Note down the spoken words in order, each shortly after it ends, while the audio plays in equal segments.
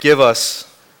Give us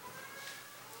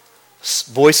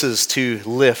voices to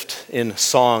lift in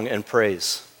song and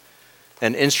praise,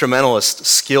 and instrumentalists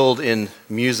skilled in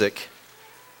music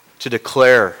to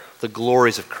declare the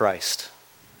glories of Christ.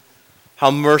 How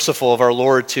merciful of our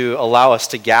Lord to allow us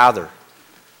to gather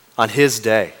on His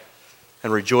day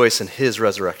and rejoice in His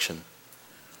resurrection.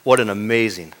 What an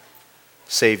amazing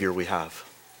Savior we have.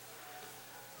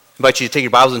 I invite you to take your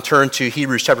Bibles and turn to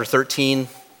Hebrews chapter 13.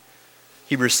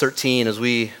 Hebrews 13 as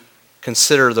we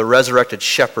consider the resurrected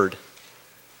shepherd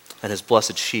and his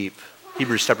blessed sheep.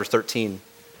 Hebrews chapter 13.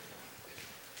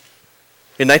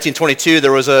 In 1922,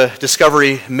 there was a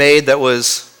discovery made that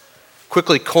was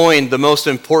quickly coined the most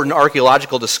important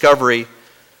archaeological discovery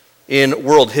in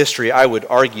world history. I would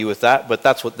argue with that, but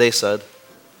that's what they said.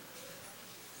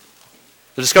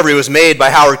 The discovery was made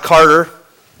by Howard Carter,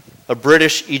 a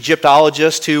British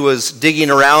Egyptologist who was digging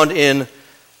around in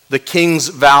the King's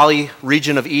Valley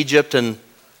region of Egypt and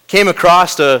came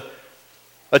across a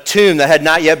tomb that had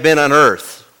not yet been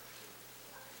unearthed.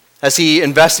 As he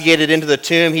investigated into the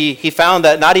tomb, he found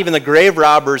that not even the grave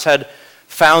robbers had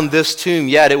found this tomb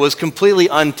yet. It was completely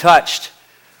untouched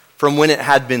from when it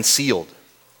had been sealed.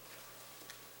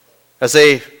 As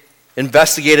they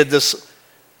investigated this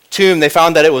tomb, they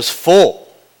found that it was full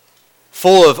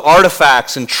of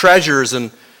artifacts and treasures and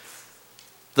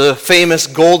the famous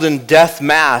golden death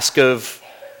mask of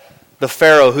the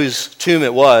pharaoh whose tomb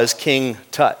it was, King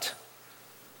Tut.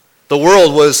 The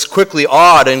world was quickly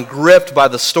awed and gripped by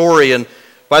the story and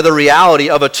by the reality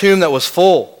of a tomb that was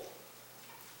full.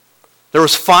 There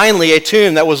was finally a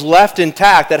tomb that was left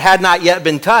intact that had not yet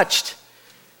been touched.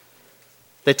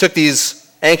 They took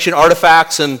these ancient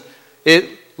artifacts and it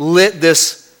lit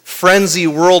this frenzy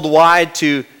worldwide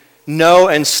to know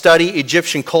and study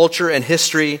Egyptian culture and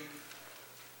history.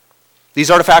 These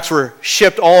artifacts were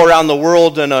shipped all around the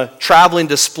world in a traveling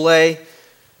display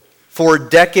for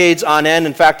decades on end.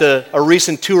 In fact, a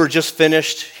recent tour just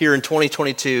finished here in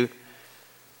 2022,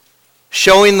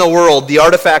 showing the world the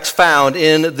artifacts found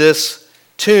in this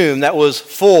tomb that was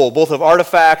full, both of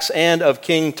artifacts and of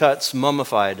King Tut's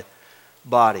mummified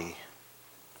body.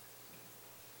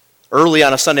 Early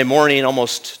on a Sunday morning,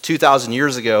 almost 2,000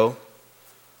 years ago,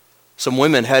 some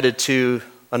women headed to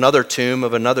another tomb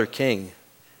of another king.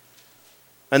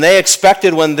 And they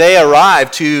expected when they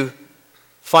arrived to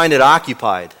find it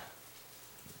occupied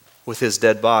with his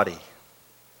dead body.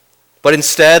 But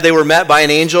instead, they were met by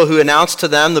an angel who announced to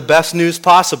them the best news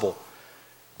possible.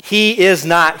 He is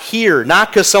not here, not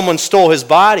because someone stole his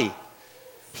body.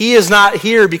 He is not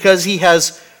here because he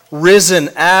has risen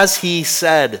as he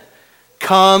said.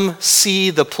 Come see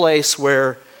the place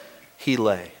where he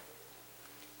lay.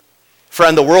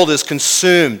 Friend, the world is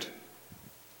consumed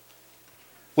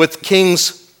with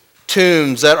kings'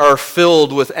 tombs that are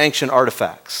filled with ancient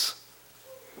artifacts,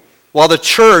 while the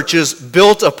church is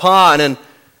built upon and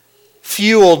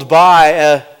fueled by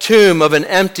a tomb of an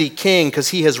empty king because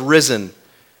he has risen.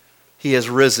 He has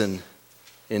risen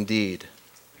indeed.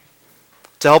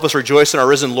 To help us rejoice in our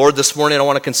risen Lord this morning, I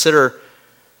want to consider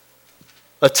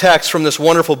a text from this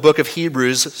wonderful book of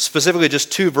Hebrews, specifically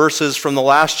just two verses from the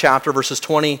last chapter, verses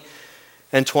 20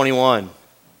 and 21.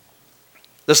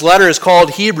 This letter is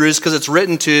called Hebrews because it's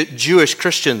written to Jewish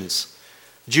Christians.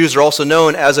 Jews are also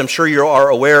known, as I'm sure you are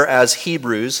aware, as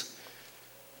Hebrews.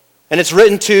 And it's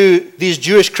written to these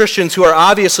Jewish Christians who are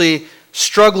obviously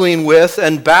struggling with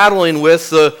and battling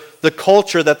with the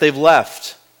culture that they've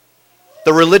left,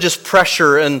 the religious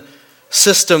pressure and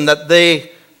system that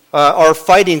they are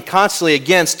fighting constantly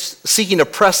against, seeking to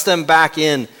press them back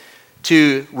in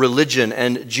to religion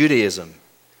and Judaism.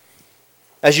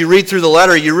 As you read through the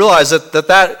letter, you realize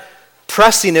that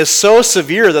pressing is so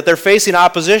severe that they're facing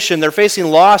opposition, they're facing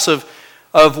loss of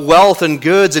wealth and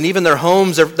goods and even their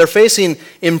homes. They're facing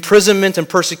imprisonment and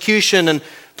persecution and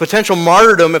potential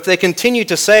martyrdom if they continue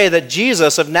to say that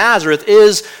Jesus of Nazareth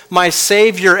is my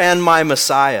Savior and my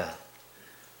Messiah.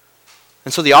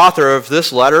 And so the author of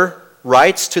this letter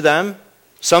writes to them,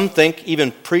 some think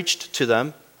even preached to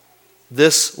them,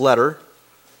 this letter,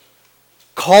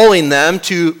 calling them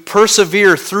to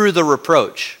persevere through the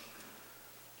reproach,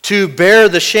 to bear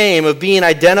the shame of being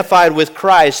identified with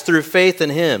Christ through faith in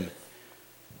Him.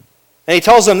 And he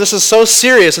tells them this is so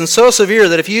serious and so severe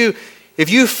that if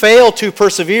you fail to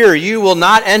persevere, you will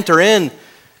not enter in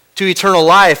to eternal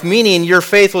life, meaning your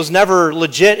faith was never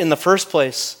legit in the first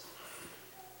place.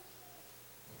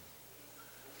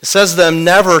 It says to them,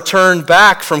 never turn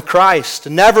back from Christ,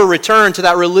 never return to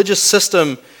that religious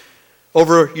system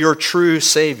over your true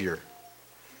Savior.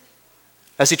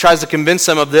 As he tries to convince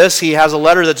them of this, he has a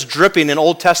letter that's dripping in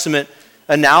Old Testament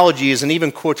analogies and even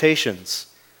quotations.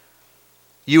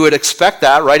 You would expect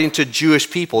that, writing to Jewish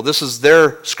people. This is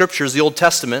their scriptures, the Old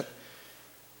Testament.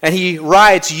 And he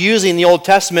writes using the Old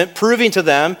Testament, proving to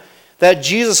them that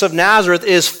Jesus of Nazareth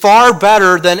is far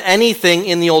better than anything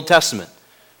in the Old Testament.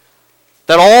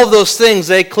 That all of those things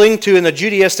they cling to in the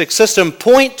Judaistic system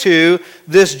point to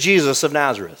this Jesus of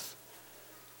Nazareth.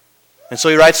 And so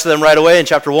he writes to them right away in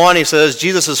chapter 1, he says,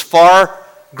 Jesus is far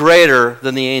greater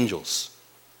than the angels.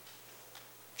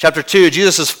 Chapter 2,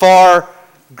 Jesus is far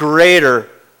greater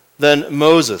than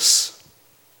Moses.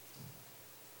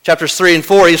 Chapters 3 and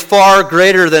 4, he's far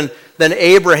greater than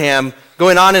Abraham.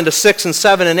 Going on into 6 and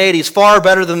 7 and 8, he's far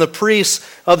better than the priests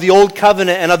of the Old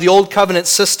Covenant and of the Old Covenant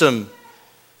system.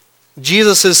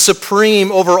 Jesus is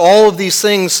supreme over all of these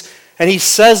things, and he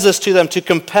says this to them to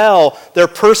compel their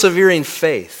persevering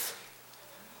faith.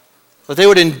 That they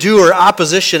would endure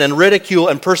opposition and ridicule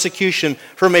and persecution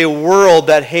from a world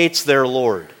that hates their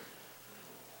Lord.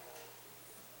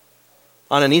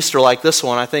 On an Easter like this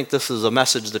one, I think this is a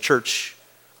message the church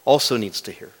also needs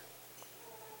to hear.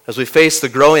 As we face the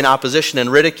growing opposition and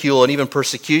ridicule and even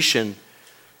persecution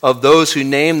of those who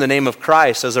name the name of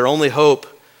Christ as their only hope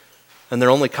and their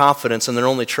only confidence and their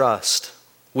only trust,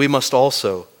 we must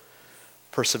also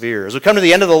persevere. As we come to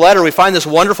the end of the letter, we find this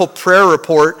wonderful prayer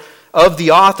report of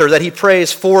the author that he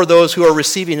prays for those who are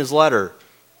receiving his letter.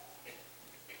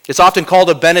 It's often called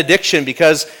a benediction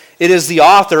because it is the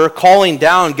author calling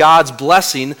down God's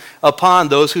blessing upon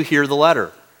those who hear the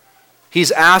letter.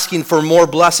 He's asking for more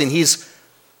blessing. He's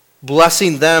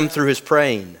blessing them through his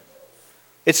praying.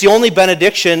 It's the only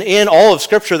benediction in all of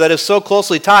Scripture that is so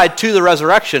closely tied to the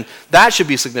resurrection. That should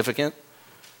be significant.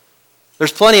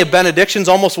 There's plenty of benedictions,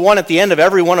 almost one at the end of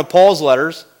every one of Paul's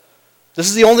letters. This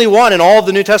is the only one in all of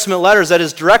the New Testament letters that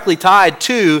is directly tied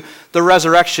to the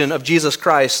resurrection of Jesus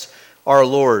Christ, our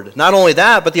Lord. Not only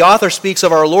that, but the author speaks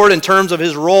of our Lord in terms of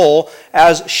his role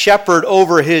as shepherd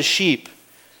over his sheep.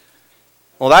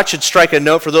 Well, that should strike a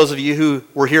note for those of you who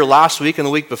were here last week and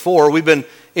the week before. We've been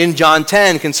in John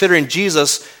 10 considering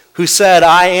Jesus who said,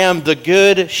 I am the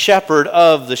good shepherd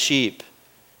of the sheep.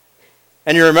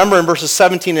 And you remember in verses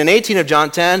 17 and 18 of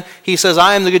John 10, he says,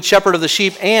 I am the good shepherd of the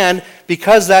sheep, and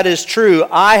because that is true,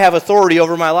 I have authority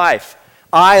over my life.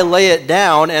 I lay it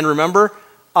down, and remember,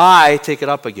 I take it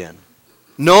up again.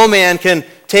 No man can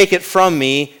take it from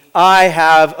me. I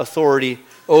have authority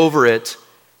over it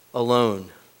alone.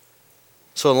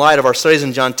 So in light of our studies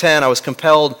in John 10, I was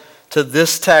compelled to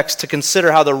this text to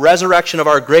consider how the resurrection of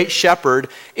our great shepherd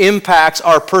impacts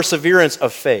our perseverance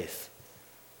of faith.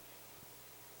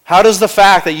 How does the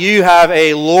fact that you have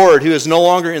a Lord who is no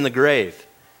longer in the grave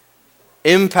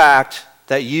impact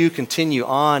that you continue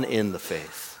on in the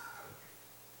faith?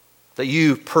 That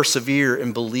you persevere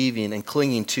in believing and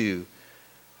clinging to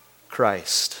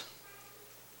Christ?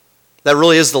 That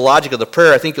really is the logic of the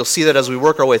prayer. I think you'll see that as we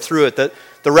work our way through it, that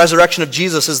the resurrection of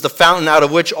Jesus is the fountain out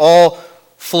of which all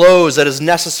flows that is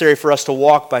necessary for us to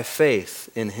walk by faith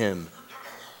in him.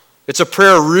 It's a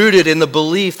prayer rooted in the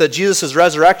belief that Jesus'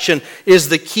 resurrection is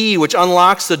the key which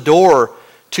unlocks the door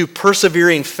to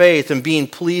persevering faith and being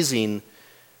pleasing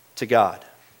to God.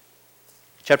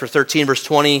 Chapter 13, verse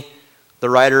 20, the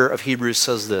writer of Hebrews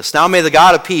says this, Now may the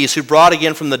God of peace, who brought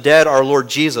again from the dead our Lord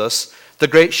Jesus, the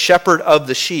great shepherd of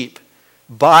the sheep,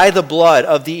 by the blood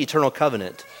of the eternal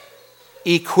covenant,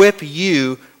 equip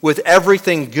you with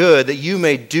everything good that you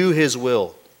may do his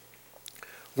will,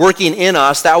 working in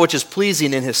us that which is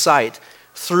pleasing in his sight,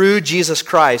 through Jesus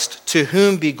Christ, to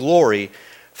whom be glory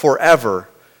forever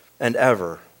and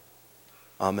ever.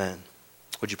 Amen.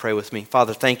 Would you pray with me?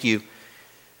 Father, thank you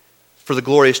for the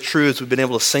glorious truths we've been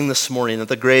able to sing this morning, that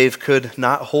the grave could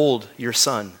not hold your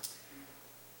Son.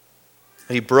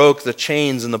 He broke the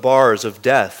chains and the bars of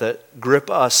death that grip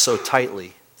us so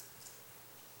tightly,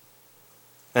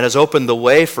 and has opened the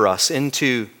way for us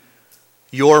into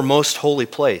your most holy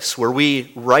place, where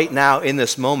we right now in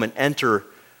this moment enter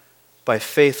by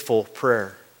faithful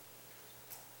prayer.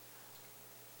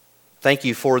 Thank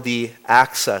you for the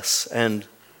access and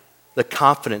the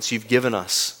confidence you've given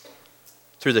us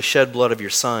through the shed blood of your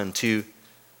Son to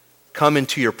come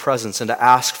into your presence and to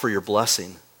ask for your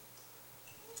blessing.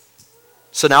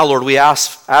 So now, Lord, we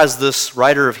ask, as this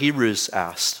writer of Hebrews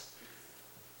asked,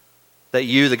 that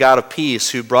you, the God of peace,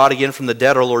 who brought again from the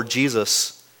dead our Lord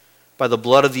Jesus by the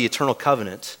blood of the eternal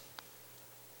covenant,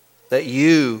 that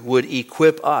you would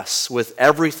equip us with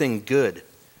everything good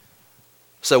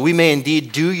so that we may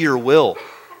indeed do your will,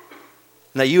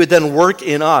 and that you would then work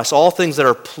in us all things that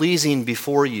are pleasing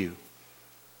before you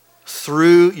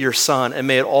through your Son, and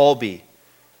may it all be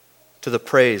to the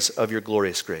praise of your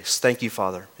glorious grace. Thank you,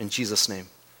 Father. In Jesus' name,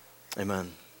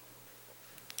 amen.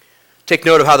 Take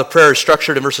note of how the prayer is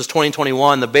structured in verses 20 and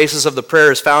 21. The basis of the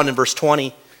prayer is found in verse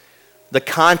 20. The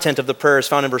content of the prayer is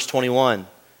found in verse 21.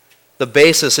 The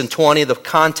basis in 20, the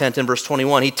content in verse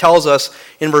 21. He tells us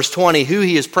in verse 20 who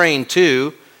he is praying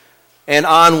to and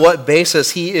on what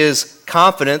basis he is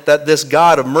confident that this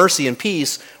God of mercy and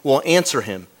peace will answer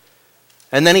him.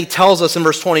 And then he tells us in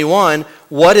verse 21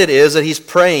 what it is that he's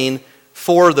praying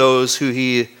for those who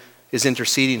he is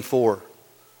interceding for.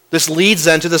 This leads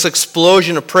then to this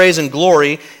explosion of praise and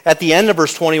glory at the end of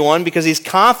verse 21 because he's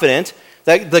confident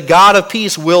that the God of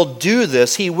peace will do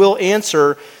this. He will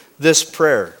answer this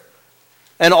prayer.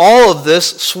 And all of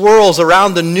this swirls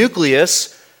around the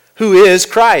nucleus who is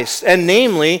Christ, and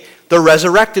namely the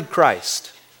resurrected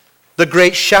Christ, the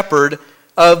great shepherd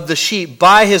of the sheep.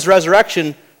 By his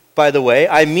resurrection, by the way,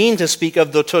 I mean to speak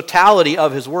of the totality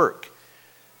of his work.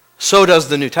 So does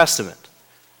the New Testament.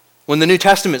 When the New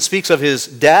Testament speaks of his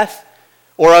death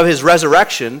or of his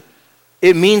resurrection,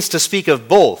 it means to speak of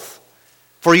both.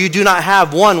 For you do not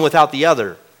have one without the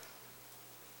other.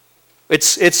 It's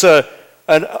speaking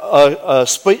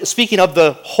of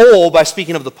the whole by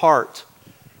speaking of the part.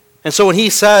 And so when he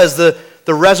says the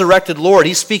resurrected Lord,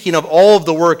 he's speaking of all of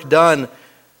the work done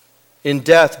in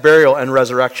death, burial, and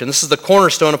resurrection. This is the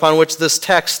cornerstone upon which this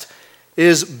text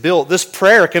is built. This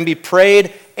prayer can be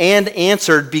prayed and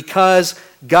answered because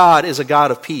God is a God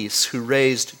of peace who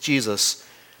raised Jesus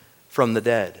from the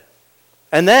dead.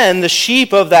 And then the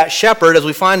sheep of that shepherd, as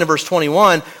we find in verse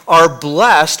 21, are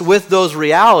blessed with those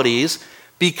realities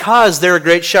because their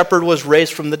great shepherd was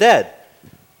raised from the dead.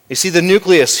 You see the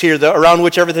nucleus here around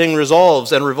which everything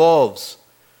revolves and revolves.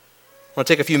 I want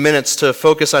to take a few minutes to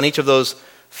focus on each of those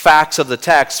facts of the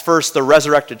text. First, the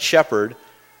resurrected shepherd,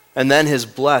 and then his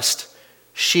blessed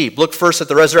sheep. Look first at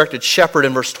the resurrected shepherd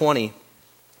in verse 20.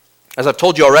 As I've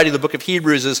told you already, the book of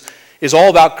Hebrews is all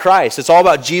about Christ. It's all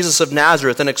about Jesus of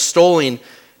Nazareth and extolling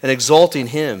and exalting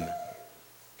him.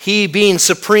 He being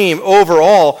supreme over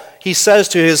all, he says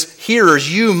to his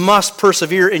hearers, you must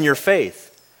persevere in your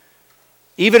faith.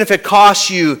 Even if it costs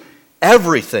you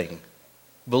everything,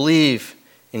 believe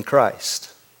in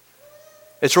Christ.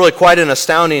 It's really quite an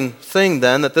astounding thing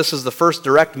then that this is the first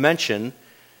direct mention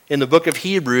in the book of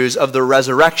Hebrews of the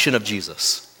resurrection of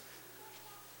Jesus.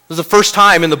 This is the first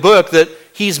time in the book that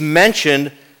he's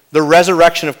mentioned the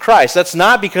resurrection of Christ. That's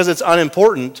not because it's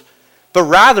unimportant, but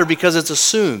rather because it's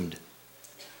assumed.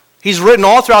 He's written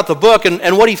all throughout the book,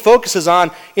 and what he focuses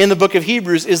on in the book of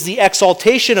Hebrews is the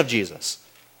exaltation of Jesus.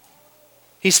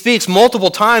 He speaks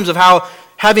multiple times of how,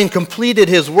 having completed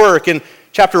his work in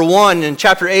chapter 1 and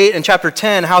chapter 8 and chapter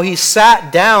 10, how he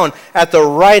sat down at the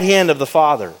right hand of the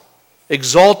Father,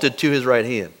 exalted to his right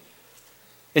hand.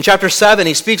 In chapter 7,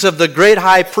 he speaks of the great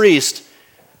high priest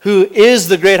who is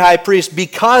the great high priest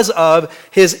because of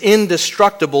his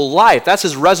indestructible life. That's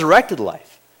his resurrected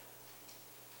life.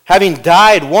 Having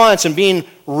died once and being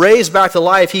raised back to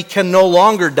life, he can no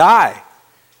longer die.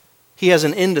 He has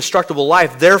an indestructible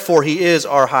life, therefore he is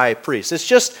our high priest. It's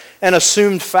just an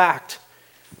assumed fact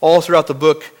all throughout the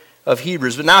book of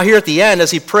Hebrews. But now here at the end,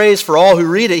 as he prays for all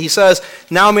who read it, he says,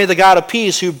 now may the God of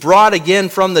peace who brought again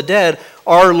from the dead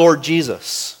our Lord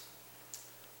Jesus.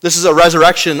 This is a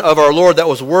resurrection of our Lord that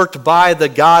was worked by the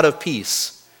God of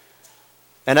peace.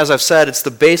 And as I've said, it's the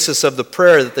basis of the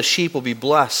prayer that the sheep will be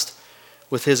blessed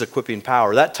with his equipping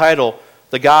power. That title,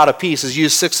 the God of peace, is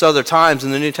used 6 other times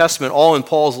in the New Testament, all in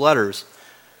Paul's letters.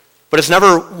 But it's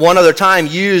never one other time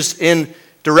used in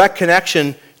direct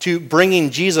connection to bringing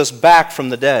Jesus back from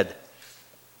the dead.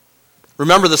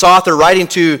 Remember, this author writing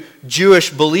to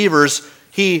Jewish believers,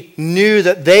 he knew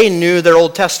that they knew their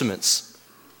Old Testaments.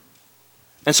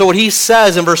 And so what he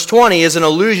says in verse 20 is an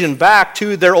allusion back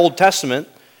to their Old Testament,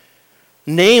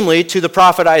 namely to the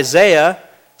prophet Isaiah,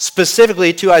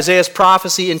 specifically to Isaiah's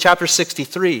prophecy in chapter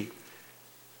 63,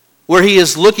 where he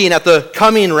is looking at the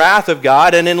coming wrath of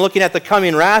God, and in looking at the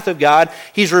coming wrath of God,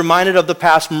 he's reminded of the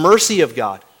past mercy of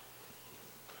God.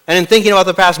 And in thinking about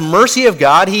the past mercy of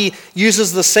God, he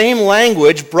uses the same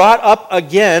language brought up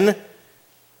again,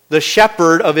 the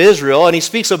shepherd of Israel, and he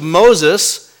speaks of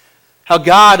Moses, how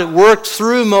God worked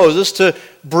through Moses to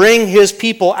bring his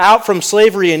people out from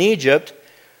slavery in Egypt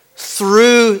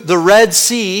through the Red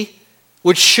Sea,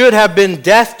 which should have been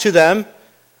death to them,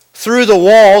 through the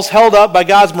walls held up by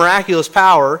God's miraculous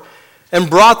power, and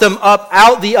brought them up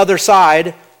out the other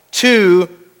side to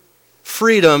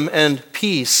freedom and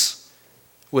peace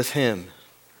with him.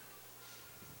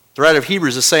 The writer of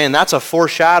Hebrews is saying that's a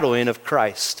foreshadowing of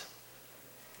Christ.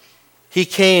 He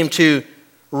came to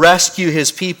rescue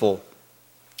his people.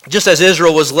 Just as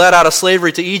Israel was led out of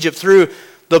slavery to Egypt through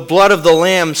the blood of the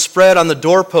Lamb spread on the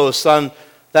doorposts on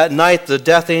that night the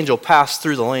death angel passed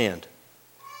through the land.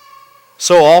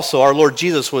 so also our Lord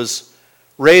Jesus was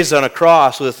raised on a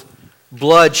cross with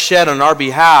blood shed on our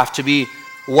behalf to be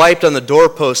wiped on the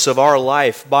doorposts of our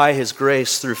life by his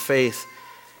grace through faith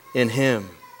in him.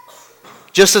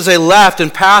 Just as they left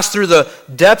and passed through the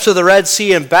depths of the Red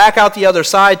Sea and back out the other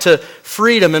side to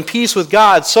freedom and peace with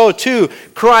God, so too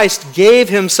Christ gave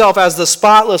himself as the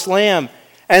spotless lamb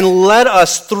and led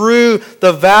us through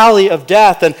the valley of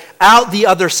death and out the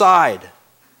other side.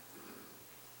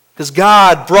 Because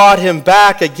God brought him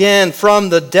back again from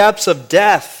the depths of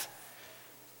death.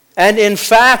 And in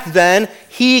fact, then,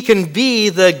 he can be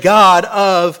the God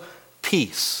of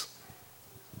peace.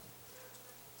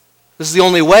 This is the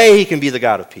only way he can be the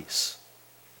God of peace.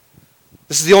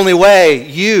 This is the only way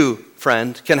you,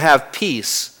 friend, can have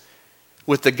peace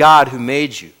with the God who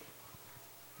made you.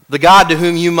 The God to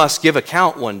whom you must give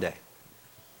account one day.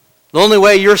 The only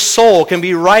way your soul can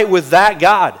be right with that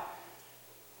God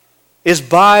is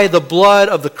by the blood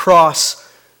of the cross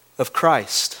of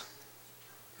Christ.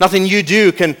 Nothing you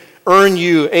do can earn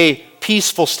you a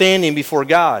peaceful standing before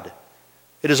God.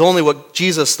 It is only what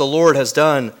Jesus the Lord has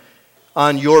done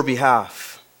on your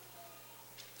behalf.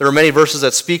 There are many verses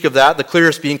that speak of that, the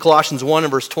clearest being Colossians 1 and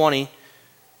verse 20,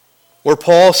 where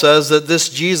Paul says that this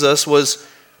Jesus was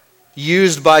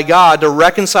used by God to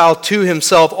reconcile to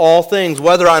himself all things,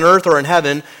 whether on earth or in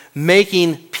heaven,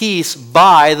 making peace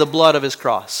by the blood of his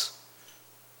cross.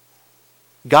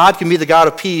 God can be the God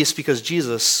of peace because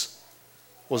Jesus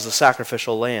was the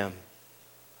sacrificial lamb.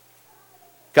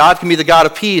 God can be the God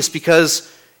of peace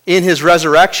because in his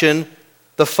resurrection,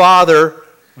 the Father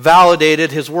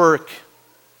validated his work.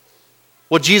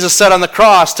 What Jesus said on the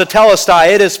cross,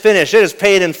 tetelestai, it is finished, it is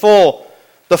paid in full.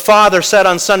 The Father said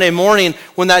on Sunday morning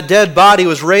when that dead body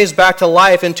was raised back to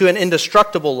life into an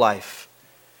indestructible life.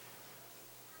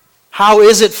 How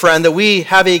is it, friend, that we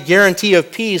have a guarantee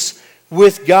of peace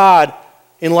with God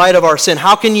in light of our sin?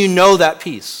 How can you know that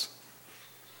peace?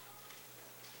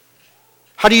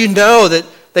 How do you know that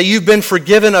you've been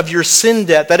forgiven of your sin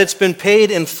debt, that it's been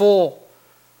paid in full?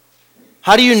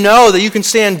 How do you know that you can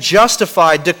stand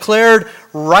justified, declared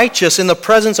righteous in the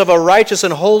presence of a righteous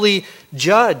and holy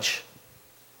judge?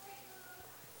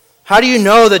 How do you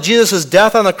know that Jesus'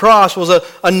 death on the cross was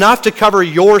enough to cover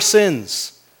your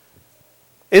sins?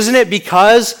 Isn't it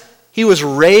because he was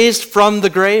raised from the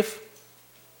grave?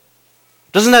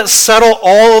 Doesn't that settle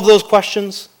all of those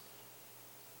questions?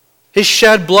 His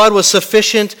shed blood was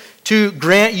sufficient to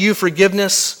grant you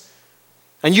forgiveness,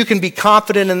 and you can be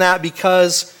confident in that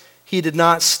because he did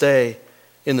not stay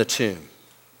in the tomb.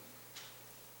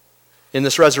 In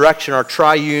this resurrection, our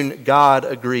triune God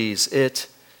agrees. It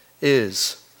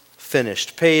is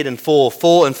finished, paid in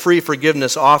full and free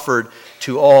forgiveness offered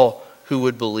to all who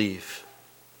would believe.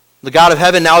 The God of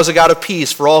heaven now is a God of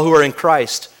peace for all who are in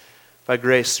Christ by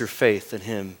grace through faith in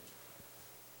him.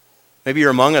 Maybe you're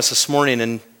among us this morning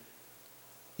and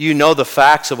you know the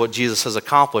facts of what Jesus has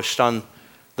accomplished on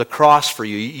the cross for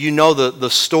you. You know the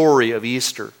story of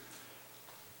Easter.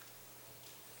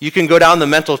 You can go down the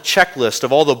mental checklist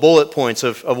of all the bullet points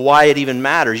of why it even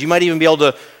matters. You might even be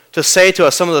able to say to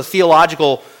us some of the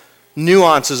theological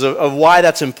nuances of why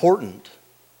that's important.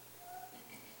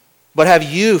 But have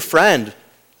you, friend,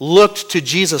 looked to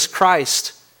Jesus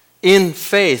Christ in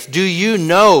faith? Do you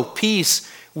know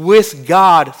peace with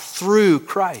God through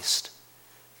Christ?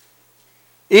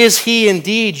 Is he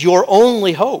indeed your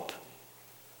only hope?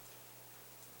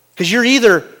 Because you're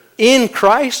either in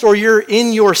Christ or you're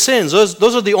in your sins.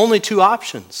 Those are the only two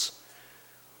options.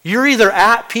 You're either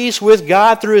at peace with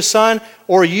God through his Son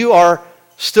or you are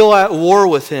still at war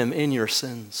with him in your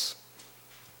sins.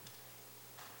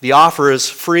 The offer is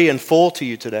free and full to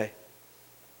you today.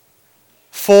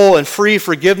 Full and free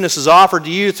forgiveness is offered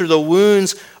to you through the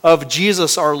wounds of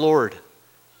Jesus our Lord.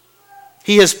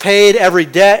 He has paid every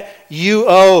debt you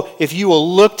owe. If you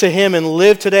will look to him and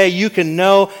live today, you can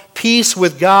know peace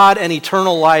with God and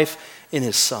eternal life in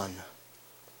his Son.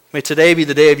 May today be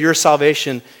the day of your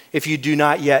salvation if you do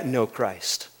not yet know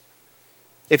Christ.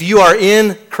 If you are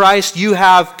in Christ, you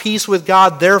have peace with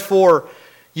God. Therefore,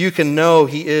 you can know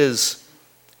he is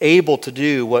able to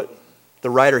do what the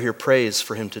writer here prays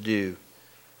for him to do.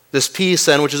 This peace,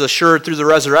 then, which is assured through the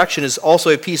resurrection, is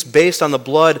also a peace based on the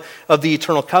blood of the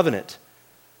eternal covenant.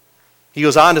 He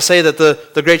goes on to say that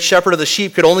the great shepherd of the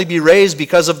sheep could only be raised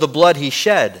because of the blood he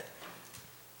shed.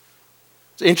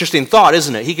 It's an interesting thought,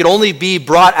 isn't it? He could only be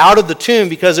brought out of the tomb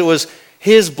because it was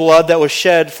his blood that was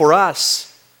shed for us.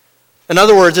 In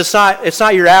other words, it's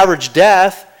not your average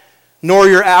death, nor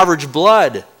your average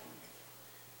blood.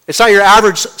 It's not your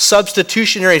average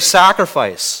substitutionary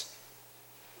sacrifice.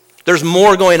 There's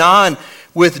more going on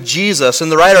with Jesus.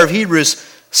 And the writer of Hebrews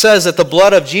says that the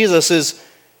blood of Jesus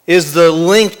is the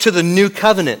link to the new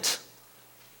covenant.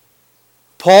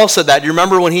 Paul said that. Do you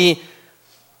remember when he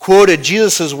quoted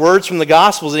Jesus' words from the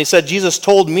Gospels, and he said, Jesus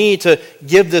told me to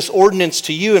give this ordinance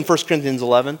to you in 1 Corinthians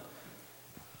 11,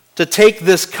 to take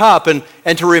this cup and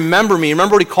to remember me.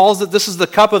 Remember what he calls it? This is the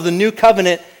cup of the new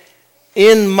covenant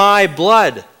in my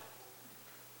blood.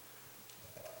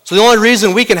 So the only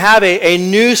reason we can have a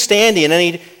new standing,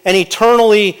 an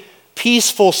eternally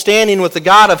peaceful standing with the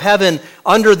God of heaven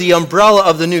under the umbrella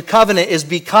of the new covenant is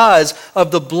because of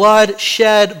the blood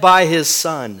shed by his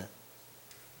Son.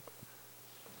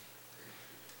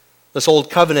 This old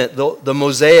covenant, the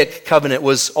Mosaic covenant,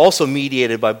 was also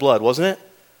mediated by blood, wasn't it?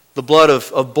 The blood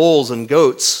of bulls and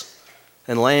goats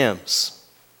and lambs.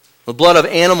 The blood of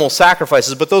animal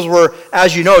sacrifices. But those were,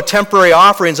 as you know, temporary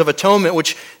offerings of atonement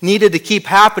which needed to keep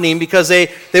happening because they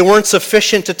weren't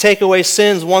sufficient to take away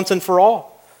sins once and for all.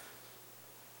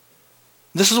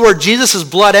 This is where Jesus'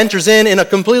 blood enters in a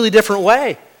completely different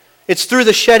way. It's through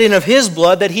the shedding of his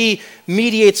blood that he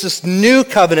mediates this new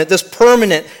covenant, this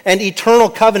permanent and eternal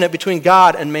covenant between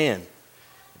God and man.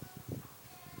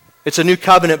 It's a new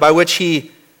covenant by which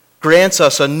he grants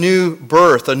us a new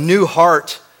birth, a new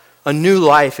heart, a new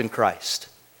life in Christ.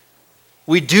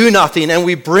 We do nothing and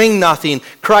we bring nothing.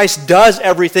 Christ does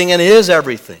everything and is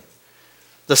everything.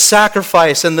 The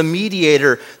sacrifice and the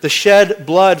mediator, the shed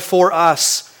blood for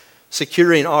us,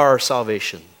 securing our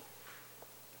salvation.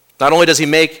 Not only does he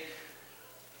make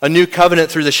a new covenant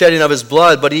through the shedding of his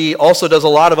blood, but he also does a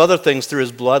lot of other things through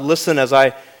his blood. Listen as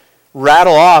I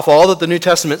rattle off all that the New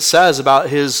Testament says about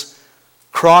his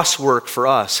cross work for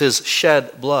us, his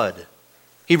shed blood.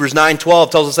 Hebrews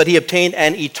 9:12 tells us that he obtained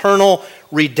an eternal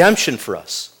redemption for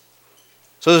us.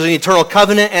 So there's an eternal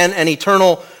covenant and an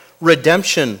eternal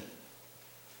redemption.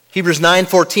 Hebrews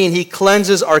 9:14, he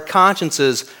cleanses our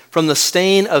consciences from the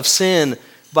stain of sin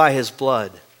by his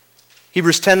blood.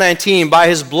 Hebrews 10:19, by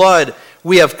his blood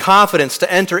we have confidence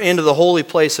to enter into the holy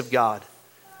place of God.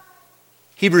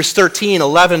 Hebrews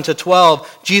 13:11-12,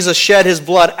 Jesus shed his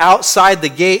blood outside the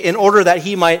gate in order that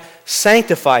he might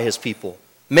sanctify his people,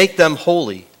 make them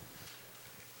holy.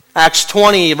 Acts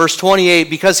 20, verse 28,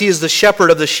 because he is the shepherd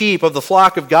of the sheep of the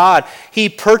flock of God, he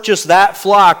purchased that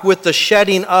flock with the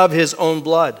shedding of his own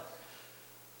blood.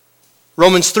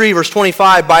 Romans 3, verse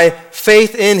 25, by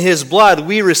faith in his blood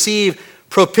we receive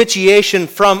propitiation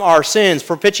from our sins.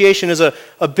 Propitiation is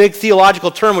a big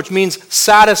theological term which means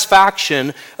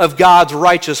satisfaction of God's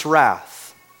righteous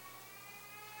wrath.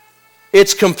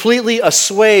 It's completely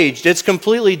assuaged, it's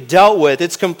completely dealt with,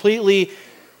 it's completely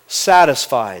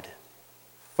satisfied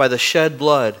by the shed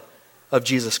blood of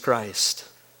Jesus Christ.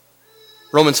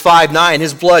 Romans 5:9,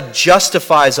 his blood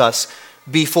justifies us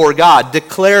before God,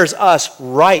 declares us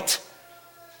right,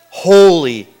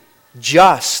 holy,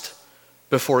 just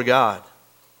before God.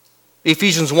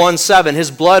 Ephesians 1:7, his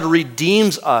blood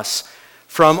redeems us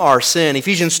from our sin.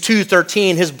 Ephesians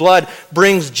 2:13, his blood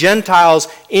brings Gentiles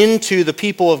into the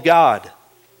people of God.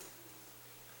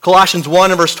 Colossians 1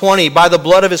 and verse 20, by the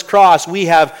blood of his cross we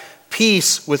have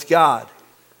peace with God.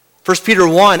 1 Peter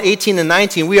 1:18 and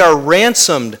 19, we are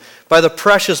ransomed by the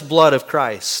precious blood of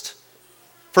Christ.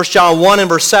 1 John 1 and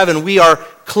verse 7, we are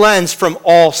cleansed from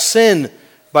all sin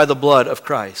by the blood of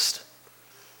Christ.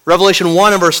 Revelation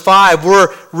 1 and verse 5,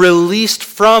 we're released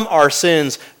from our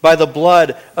sins by the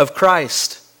blood of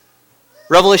Christ.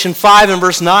 Revelation 5 and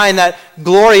verse 9, that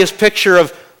glorious picture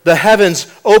of the heavens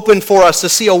opened for us to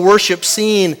see a worship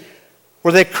scene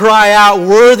where they cry out,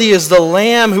 worthy is the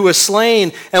Lamb who was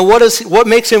slain. And what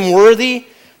makes him worthy?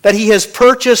 That he has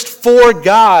purchased for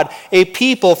God a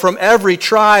people from every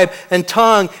tribe and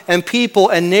tongue and people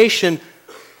and nation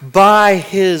by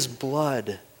his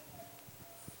blood.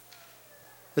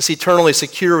 This eternally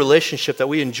secure relationship that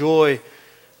we enjoy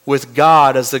with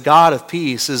God as the God of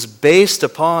peace is based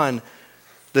upon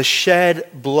the shed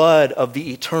blood of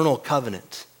the eternal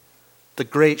covenant, the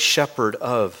great shepherd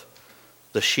of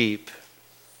the sheep.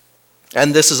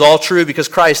 And this is all true because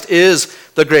Christ is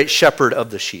the great shepherd of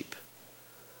the sheep.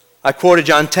 I quoted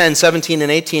John 10:17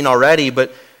 and 18 already,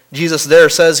 but Jesus there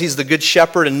says he's the good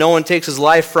shepherd and no one takes his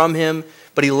life from him,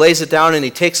 but he lays it down and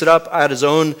he takes it up at his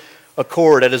own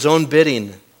accord, at his own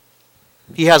bidding.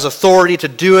 He has authority to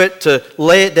do it, to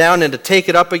lay it down and to take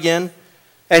it up again.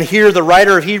 And here the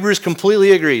writer of Hebrews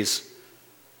completely agrees.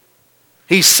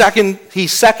 He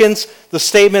seconds the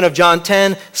statement of John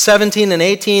 10:17 and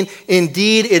 18.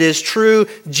 Indeed, it is true,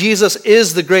 Jesus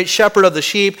is the great shepherd of the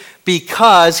sheep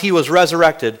because he was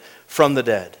resurrected from the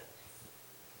dead.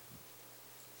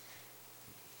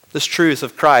 This truth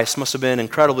of Christ must have been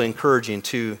incredibly encouraging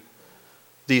to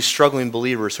these struggling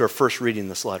believers who are first reading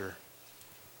this letter.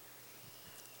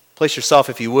 Place yourself,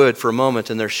 if you would, for a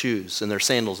moment in their shoes, in their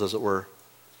sandals, as it were.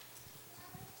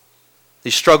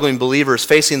 These struggling believers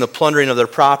facing the plundering of their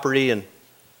property and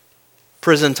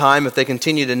prison time if they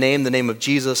continue to name the name of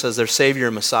Jesus as their Savior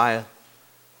and Messiah.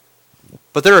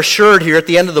 But they're assured here at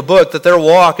the end of the book that their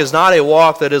walk is not a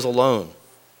walk that is alone.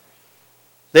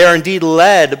 They are indeed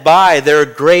led by their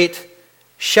great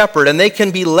shepherd, and they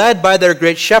can be led by their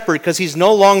great shepherd because he's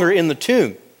no longer in the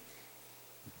tomb.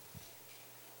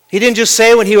 He didn't just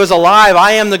say when he was alive,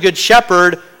 I am the good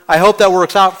shepherd, I hope that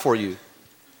works out for you.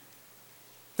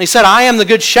 He said, I am the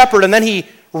good shepherd, and then he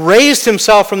raised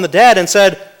himself from the dead and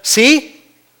said, see,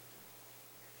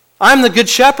 I'm the good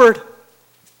shepherd.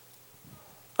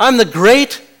 I'm the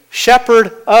great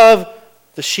shepherd of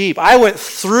the sheep. I went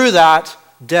through that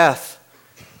death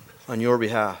on your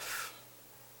behalf.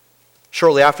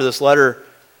 Shortly after this letter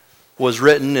was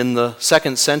written in the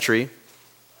 2nd century,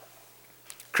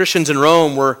 Christians in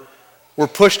Rome were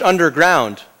pushed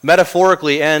underground,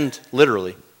 metaphorically and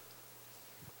literally.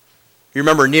 You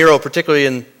remember Nero,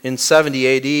 particularly in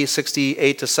 70 AD,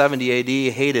 68 to 70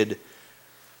 AD, hated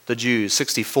the Jews,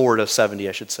 64 to 70,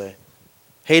 I should say.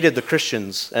 Hated the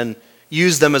Christians and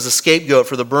used them as a scapegoat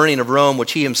for the burning of Rome,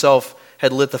 which he himself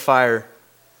had lit the fire.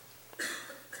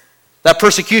 That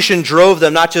persecution drove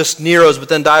them, not just Nero's, but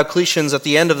then Diocletian's at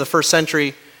the end of the 1st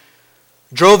century,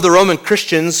 drove the Roman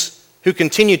Christians who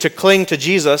continued to cling to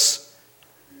Jesus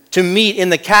to meet in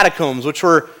the catacombs, which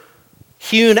were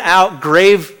hewn out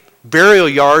grave burial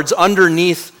yards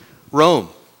underneath Rome.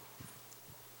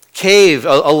 Cave,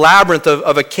 a labyrinth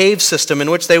of a cave system in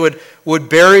which they would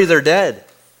bury their dead.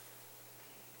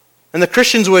 And the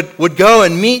Christians would go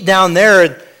and meet down there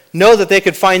and know that they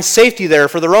could find safety there,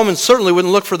 for the Romans certainly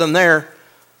wouldn't look for them there.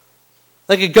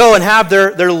 They could go and have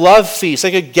their love feast.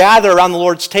 They could gather around the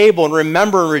Lord's table and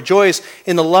remember and rejoice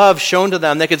in the love shown to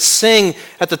them. They could sing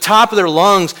at the top of their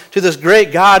lungs to this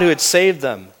great God who had saved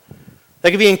them.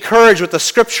 They could be encouraged with the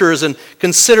Scriptures and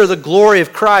consider the glory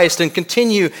of Christ and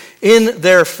continue in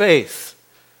their faith.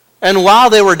 And while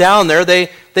they were down there,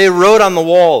 they wrote on the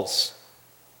walls.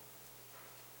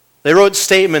 They wrote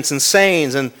statements and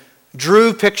sayings and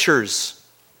drew pictures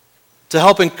to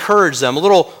help encourage them, a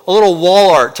little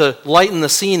wall art to lighten the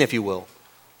scene, if you will.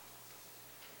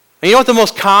 And you know what the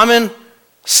most common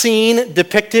scene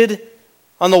depicted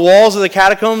on the walls of the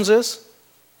catacombs is?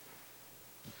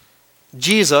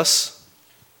 Jesus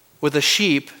with a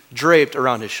sheep draped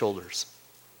around his shoulders,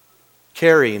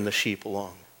 carrying the sheep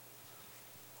along.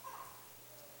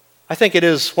 I think it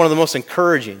is one of the most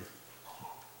encouraging,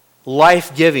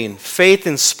 life-giving,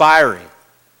 faith-inspiring,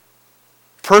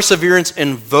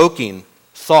 perseverance-invoking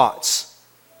thoughts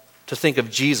to think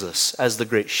of Jesus as the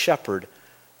great shepherd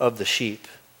of the sheep,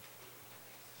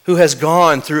 who has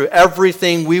gone through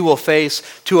everything we will face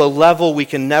to a level we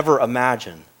can never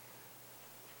imagine,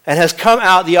 and has come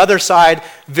out the other side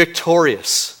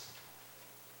victorious.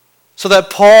 So that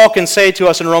Paul can say to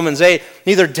us in Romans 8,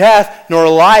 neither death nor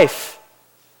life,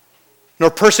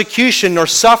 nor persecution nor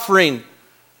suffering,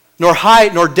 nor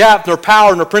height, nor depth, nor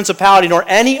power, nor principality, nor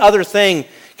any other thing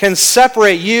can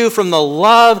separate you from the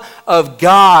love of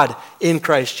God in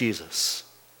Christ Jesus.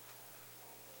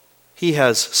 He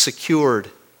has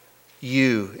secured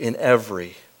you in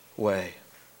every way.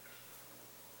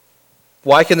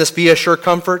 Why can this be a sure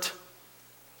comfort?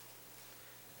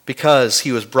 Because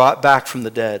he was brought back from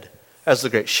the dead as the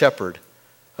great shepherd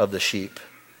of the sheep.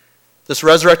 This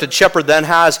resurrected shepherd then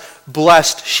has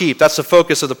blessed sheep. That's the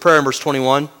focus of the prayer in verse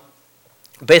 21.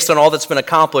 Based on all that's been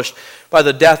accomplished by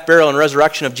the death, burial, and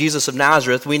resurrection of Jesus of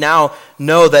Nazareth, we now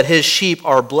know that his sheep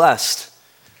are blessed.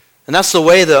 And that's the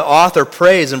way the author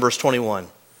prays in verse 21.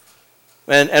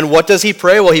 And what does he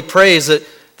pray? Well, he prays that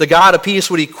the God of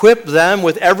peace would equip them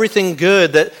with everything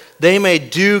good, that they may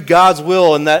do God's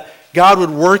will, and that God would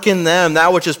work in them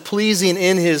that which is pleasing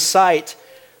in his sight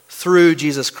through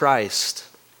Jesus Christ.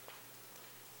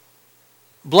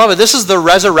 Beloved, this is the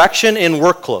resurrection in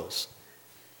work clothes.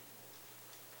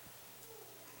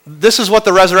 This is what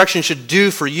the resurrection should do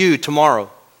for you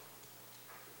tomorrow.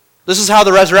 This is how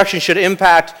the resurrection should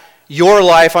impact your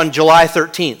life on July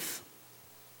 13th,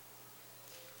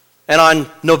 and on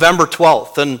November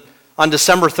 12th, and on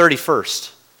December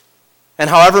 31st,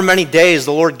 and however many days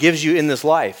the Lord gives you in this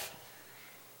life.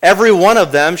 Every one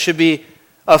of them should be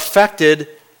affected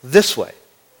this way.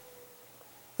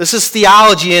 This is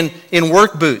theology in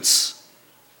work boots.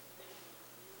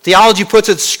 Theology puts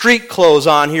its street clothes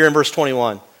on here in verse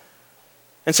 21.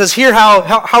 And says here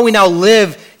how we now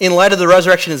live in light of the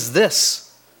resurrection is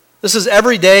this. This is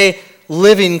everyday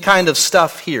living kind of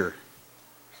stuff here.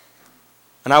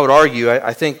 And I would argue,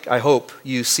 I hope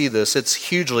you see this. It's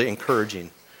hugely encouraging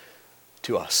to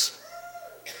to us.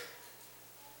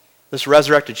 This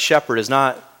resurrected shepherd is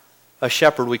not a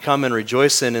shepherd we come and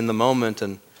rejoice in the moment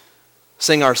and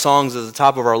sing our songs at the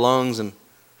top of our lungs and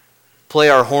play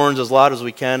our horns as loud as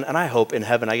we can. And I hope in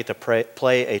heaven I get to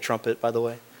play a trumpet, by the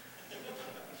way.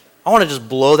 I want to just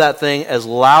blow that thing as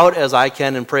loud as I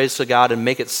can in praise to God and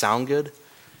make it sound good.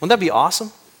 Wouldn't that be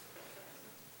awesome?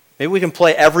 Maybe we can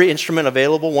play every instrument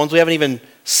available, ones we haven't even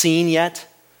seen yet,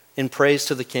 in praise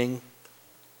to the King.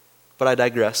 But I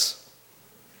digress.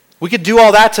 We could do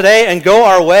all that today and go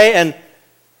our way and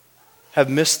have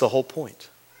missed the whole point.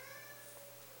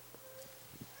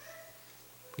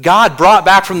 God brought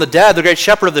back from the dead the great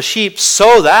shepherd of the sheep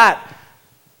so that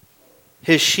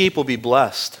his sheep will be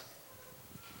blessed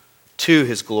to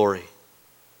his glory.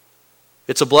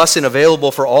 It's a blessing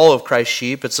available for all of Christ's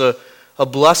sheep. It's a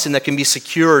blessing that can be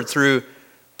secured through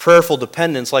prayerful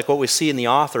dependence, like what we see in the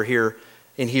author here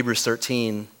in Hebrews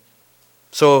 13.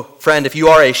 So, friend, if you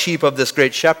are a sheep of this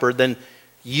great shepherd, then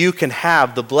you can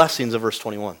have the blessings of verse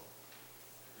 21.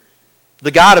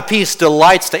 The God of peace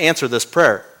delights to answer this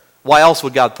prayer. Why else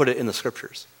would God put it in the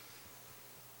Scriptures?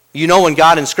 You know, when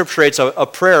God inscripturates a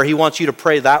prayer, he wants you to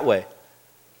pray that way.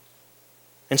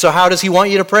 And so how does he want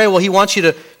you to pray? Well, he wants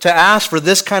you to ask for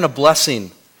this kind of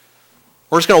blessing.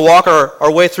 We're just going to walk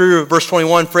our way through verse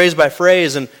 21 phrase by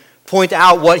phrase and point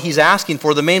out what he's asking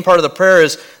for. The main part of the prayer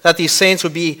is that these saints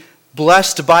would be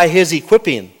blessed by his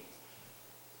equipping,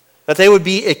 that they would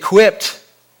be equipped.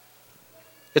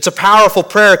 It's a powerful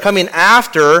prayer coming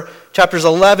after chapters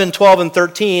 11, 12, and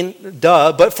 13,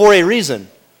 but for a reason.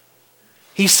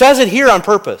 He says it here on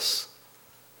purpose.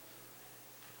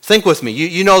 Think with me.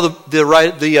 You know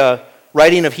the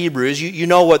writing of Hebrews. You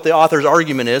know what the author's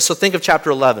argument is. So think of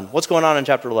chapter 11. What's going on in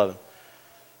chapter 11?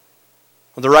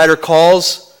 Well, the writer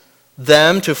calls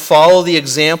them to follow the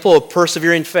example of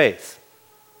persevering faith.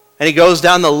 And he goes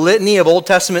down the litany of Old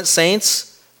Testament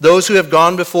saints, those who have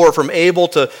gone before, from Abel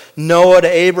to Noah to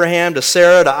Abraham to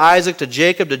Sarah to Isaac to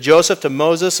Jacob to Joseph to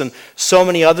Moses and so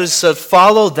many others. He says,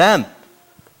 follow them.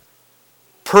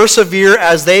 Persevere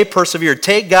as they persevered.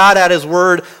 Take God at his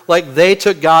word like they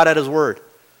took God at his word.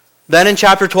 Then in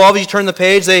chapter 12, as you turn the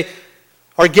page, they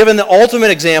are given the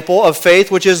ultimate example of faith,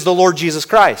 which is the Lord Jesus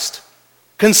Christ.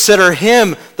 Consider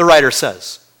him, the writer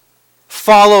says.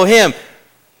 Follow him.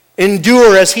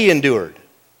 Endure as he endured.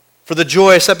 For the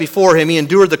joy set before him, he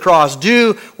endured the cross.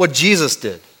 Do what Jesus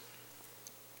did.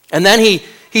 And then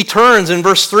he turns in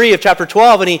verse 3 of chapter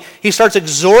 12 and he starts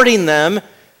exhorting them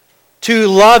to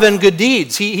love and good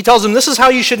deeds. He tells them this is how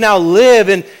you should now live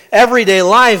in everyday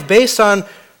life based on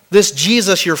this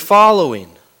Jesus you're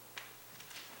following.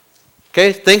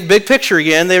 Okay, think big picture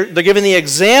again. They're given the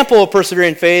example of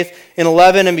persevering faith in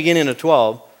 11 and beginning of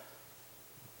 12.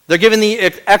 They're given the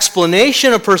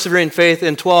explanation of persevering faith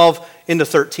in 12 into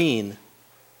 13.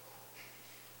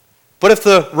 But if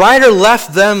the writer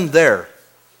left them there,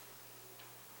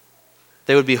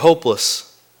 they would be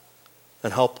hopeless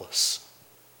and helpless.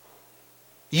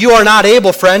 You are not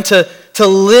able, friend, to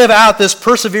live out this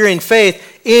persevering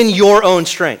faith in your own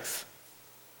strength,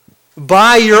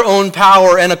 by your own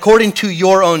power and according to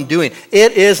your own doing.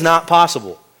 It is not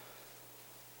possible.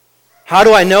 How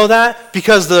do I know that?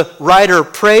 Because the writer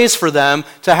prays for them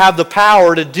to have the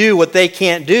power to do what they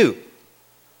can't do.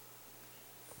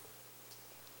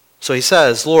 So he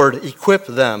says, Lord, equip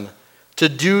them to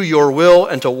do your will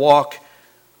and to walk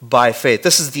by faith.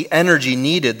 This is the energy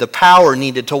needed, the power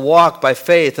needed to walk by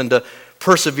faith and to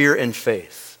persevere in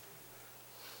faith.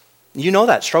 You know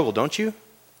that struggle, don't you?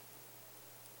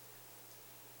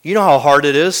 You know how hard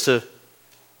it is to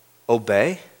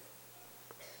obey,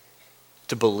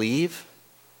 to believe,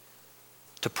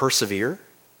 to persevere.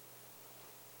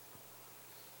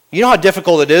 You know how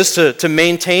difficult it is to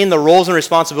maintain the roles and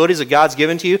responsibilities that God's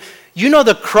given to you? You know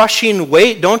the crushing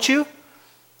weight, don't you,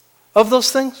 of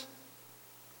those things?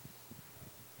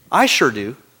 I sure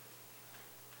do.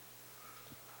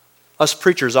 Us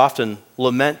preachers often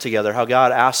lament together how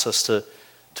God asks us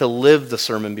to live the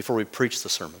sermon before we preach the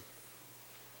sermon.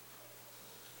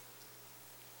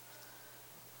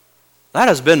 That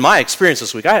has been my experience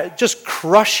this week. Just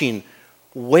crushing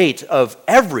weight of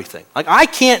everything. Like, I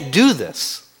can't do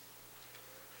this.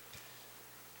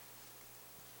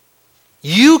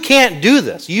 You can't do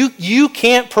this. You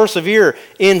can't persevere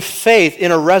in faith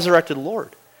in a resurrected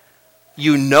Lord.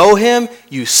 You know him,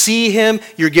 you see him,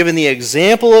 you're given the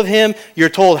example of him, you're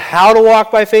told how to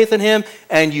walk by faith in him,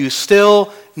 and you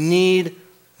still need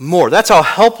more. That's how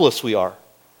helpless we are.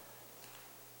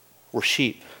 We're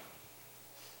sheep.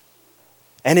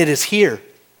 And it is here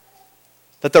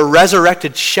that the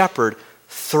resurrected shepherd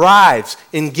thrives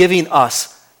in giving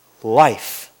us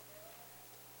life.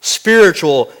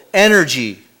 spiritual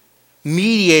energy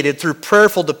mediated through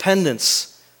prayerful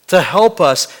dependence to help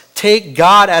us take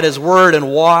God at His word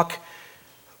and walk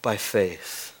by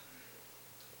faith.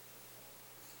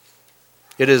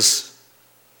 It is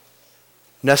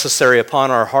necessary upon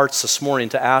our hearts this morning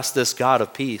to ask this God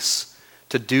of peace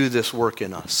to do this work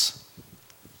in us.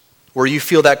 Where you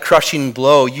feel that crushing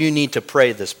blow, you need to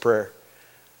pray this prayer.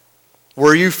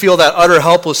 Where you feel that utter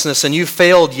helplessness and you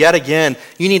failed yet again,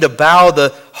 you need to bow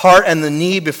the heart and the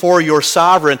knee before your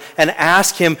sovereign and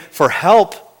ask Him for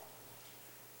help.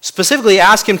 Specifically,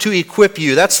 ask Him to equip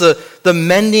you. That's the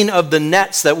mending of the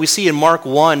nets that we see in Mark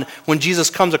 1 when Jesus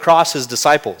comes across His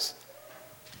disciples.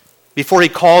 Before He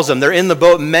calls them, they're in the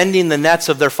boat mending the nets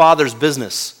of their Father's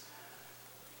business.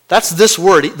 That's this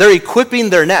word. They're equipping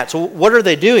their nets. What are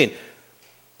they doing?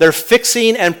 They're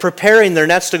fixing and preparing their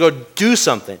nets to go do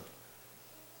something,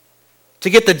 to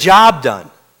get the job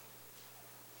done.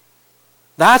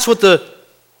 That's what the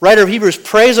writer of Hebrews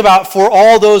prays about for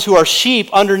all those who are sheep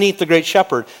underneath the great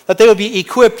shepherd, that they would be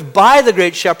equipped by the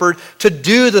great shepherd to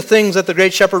do the things that the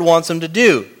great shepherd wants them to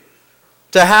do,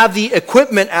 to have the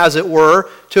equipment, as it were,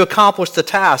 to accomplish the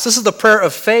task. This is the prayer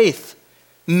of faith.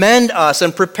 Mend us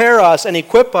and prepare us and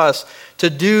equip us to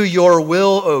do your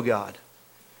will, O God.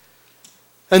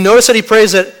 And notice that he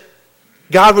prays that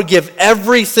God would give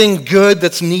everything good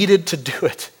that's needed to do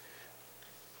it.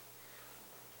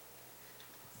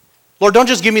 Lord, don't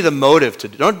just give me the motive to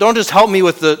do it. Don't just help me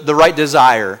with the right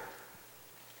desire.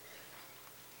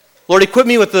 Lord, equip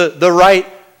me with the right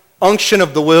unction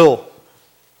of the will.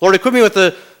 Lord, equip me with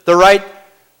the right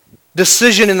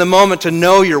decision in the moment to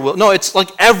know your will. No, it's like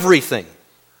everything.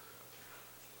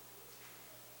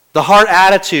 The heart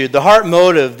attitude, the heart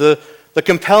motive, the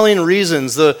compelling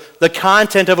reasons, the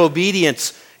content of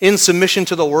obedience in submission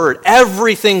to the word.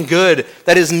 Everything good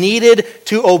that is needed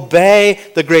to obey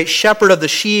the great shepherd of the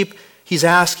sheep, he's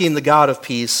asking the God of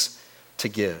peace to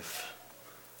give.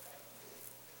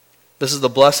 This is the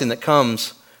blessing that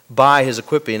comes by his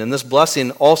equipping, and this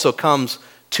blessing also comes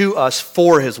to us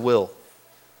for his will.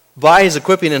 By his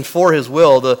equipping and for his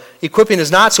will. The equipping is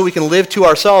not so we can live to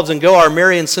ourselves and go our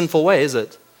merry and sinful way, is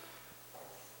it?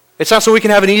 It's not so we can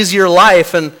have an easier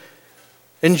life and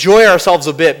enjoy ourselves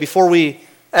a bit before we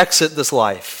exit this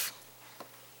life.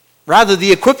 Rather,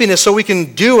 the equipping is so we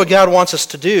can do what God wants us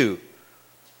to do.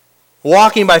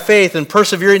 Walking by faith and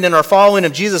persevering in our following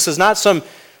of Jesus is not some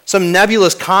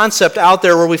nebulous concept out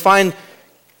there where we find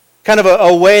kind of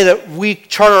a way that we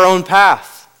chart our own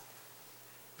path.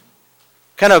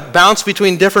 Kind of bounce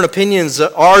between different opinions,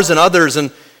 ours and others,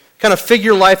 and kind of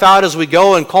figure life out as we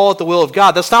go and call it the will of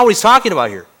God. That's not what he's talking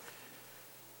about here.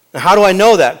 Now, how do I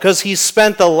know that? Because he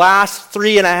spent the last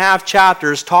 3.5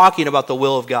 chapters talking about the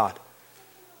will of God.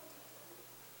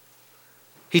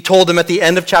 He told them at the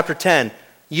end of chapter 10,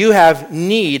 you have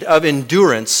need of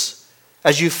endurance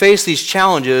as you face these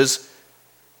challenges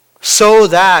so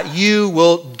that you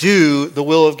will do the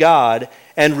will of God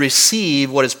and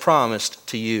receive what is promised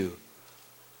to you.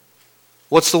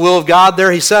 What's the will of God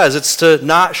there? He says it's to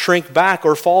not shrink back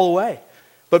or fall away,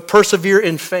 but persevere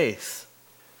in faith.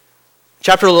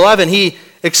 Chapter 11, he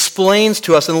explains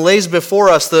to us and lays before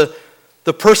us the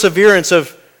perseverance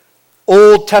of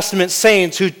Old Testament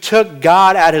saints who took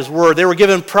God at his word. They were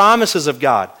given promises of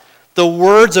God, the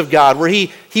words of God, where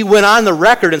he went on the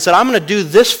record and said, I'm going to do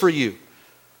this for you.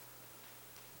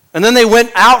 And then they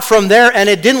went out from there and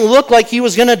it didn't look like he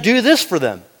was going to do this for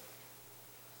them.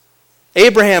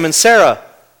 Abraham and Sarah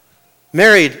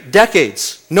married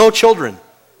decades, no children.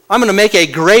 I'm going to make a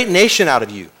great nation out of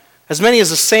you. As many as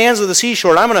the sands of the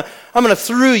seashore. I'm going to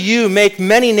through you make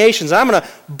many nations. I'm going to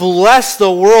bless the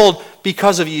world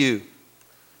because of you.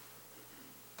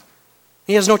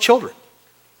 He has no children.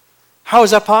 How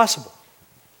is that possible?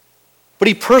 But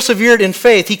he persevered in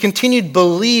faith. He continued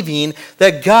believing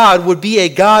that God would be a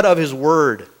God of his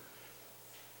word.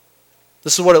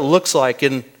 This is what it looks like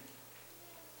in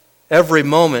every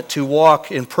moment to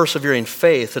walk in persevering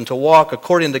faith and to walk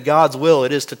according to God's will.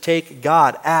 It is to take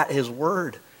God at his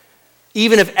word.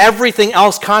 Even if everything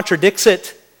else contradicts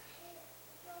it.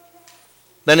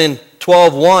 Then in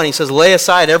 12:1 he says, lay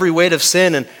aside every weight of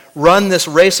sin and run this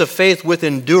race of faith with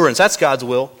endurance. That's God's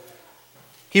will.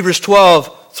 Hebrews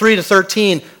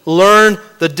 12:3-13, learn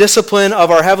the discipline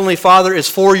of our Heavenly Father is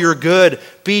for your good.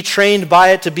 Be trained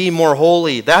by it to be more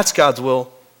holy. That's God's will.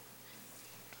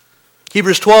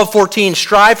 Hebrews 12:14,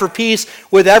 strive for peace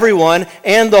with everyone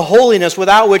and the holiness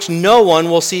without which no one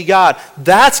will see God.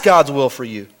 That's God's will for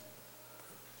you.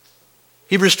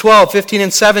 Hebrews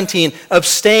 12:15-17,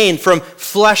 abstain from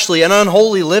fleshly and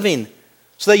unholy living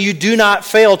so that you do not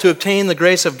fail to obtain the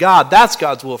grace of God. That's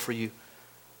God's will for you.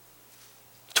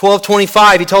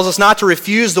 12:25, he tells us not to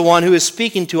refuse the one who is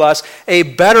speaking to us a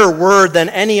better word than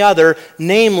any other,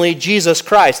 namely Jesus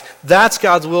Christ. That's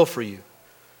God's will for you.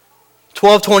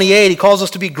 12:28, he calls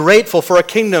us to be grateful for a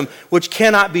kingdom which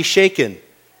cannot be shaken.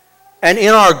 And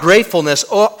in our gratefulness,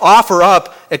 offer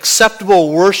up acceptable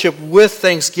worship with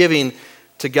thanksgiving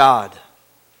to God.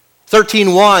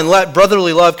 13:1, let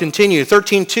brotherly love continue.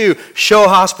 13:2, show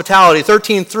hospitality.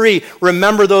 13:3,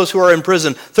 remember those who are in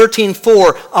prison.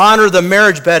 13:4, honor the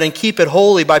marriage bed and keep it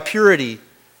holy by purity.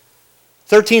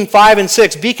 13:5 and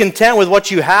 6, be content with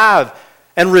what you have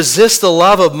and resist the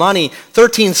love of money.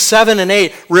 13:7 and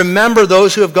 8, remember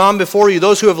those who have gone before you,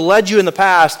 those who have led you in the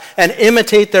past, and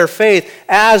imitate their faith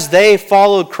as they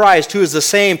followed Christ, who is the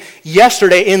same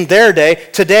yesterday in their day,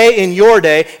 today in your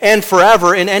day, and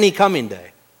forever in any coming day.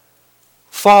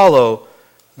 Follow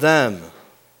them.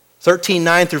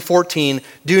 13:9 through 14,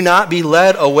 do not be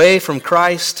led away from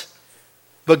Christ,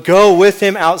 but go with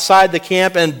him outside the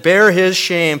camp and bear his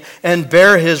shame and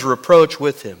bear his reproach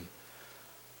with him.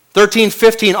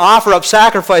 13:15, offer up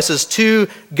sacrifices to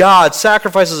God,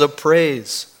 sacrifices of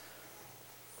praise.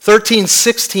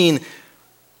 13:16,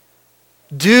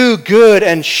 do good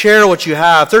and share what you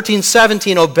have.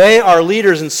 13:17, obey our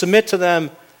leaders and submit to them.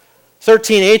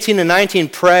 13:18 and 19,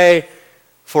 pray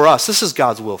for us. This is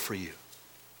God's will for you.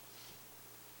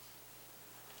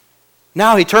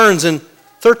 Now he turns in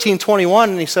 13:21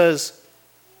 and he says,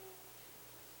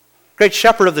 great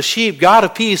shepherd of the sheep, God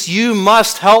of peace, you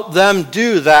must help them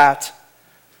do that.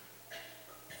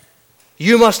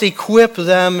 You must equip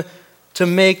them to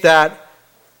make that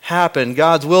happen.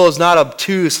 God's will is not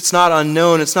obtuse, it's not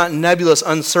unknown, it's not nebulous,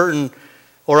 uncertain,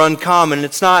 or uncommon.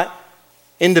 It's not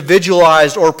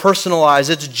individualized or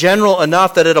personalized. It's general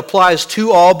enough that it applies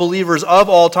to all believers of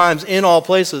all times, in all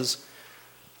places.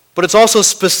 But it's also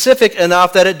specific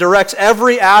enough that it directs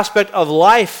every aspect of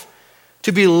life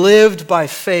to be lived by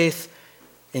faith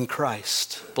in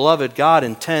Christ. Beloved, God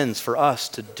intends for us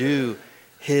to do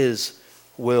his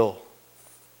will,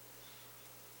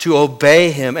 to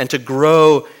obey him and to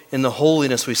grow in the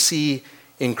holiness we see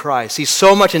in Christ. He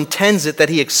so much intends it that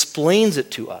he explains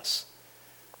it to us.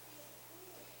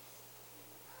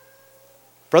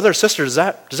 Brother or sister, does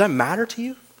that matter to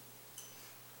you?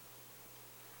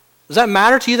 Does that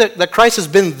matter to you that Christ has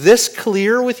been this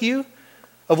clear with you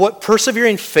of what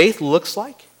persevering faith looks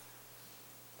like?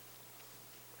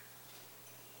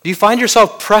 Do you find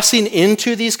yourself pressing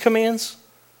into these commands?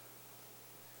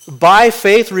 By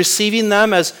faith, receiving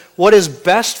them as what is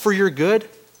best for your good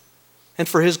and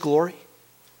for his glory?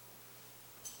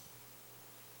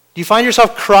 Do you find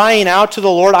yourself crying out to the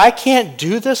Lord, I can't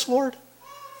do this, Lord?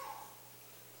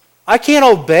 I can't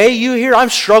obey you here. I'm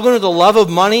struggling with the love of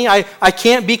money. I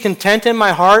can't be content in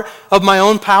my heart of my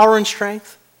own power and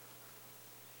strength.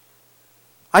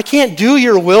 I can't do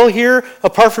your will here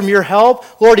apart from your help.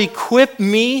 Lord, equip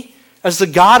me as the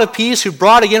God of peace who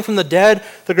brought again from the dead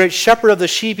the great shepherd of the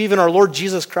sheep, even our Lord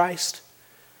Jesus Christ.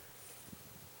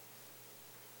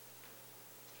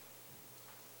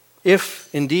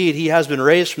 If indeed he has been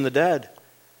raised from the dead,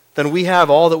 then we have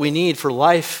all that we need for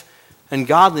life and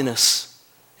godliness,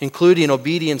 including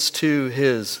obedience to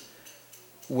his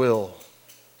will.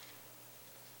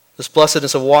 This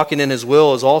blessedness of walking in his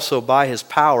will is also by his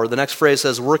power. The next phrase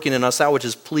says, working in us that which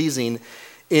is pleasing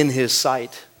in his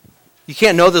sight. You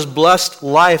can't know this blessed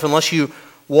life unless you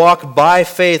walk by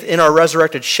faith in our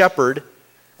resurrected shepherd,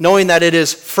 knowing that it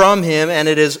is from him and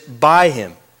it is by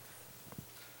him.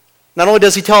 Not only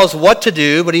does he tell us what to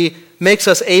do, but he makes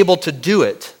us able to do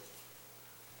it.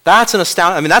 That's an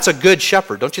astounding, that's a good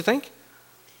shepherd, don't you think?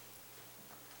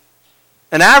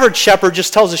 An average shepherd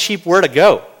just tells the sheep where to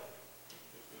go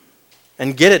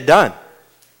and get it done.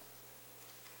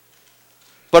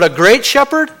 But a great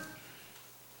shepherd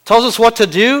tells us what to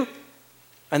do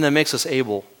and then makes us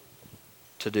able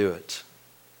to do it.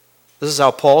 This is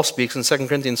how Paul speaks in 2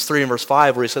 Corinthians 3 and verse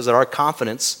 5, where he says that our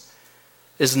confidence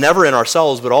is never in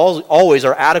ourselves, but always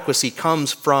our adequacy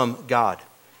comes from God.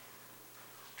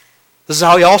 This is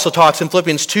how he also talks in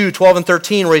Philippians 2, 12 and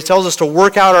 13, where he tells us to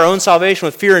work out our own salvation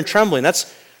with fear and trembling.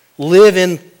 That's live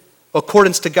in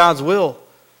accordance to God's will.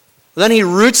 Then he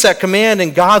roots that command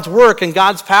in God's work and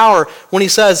God's power when he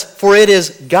says, for it is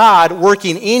God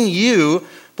working in you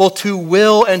both to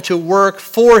will and to work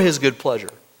for his good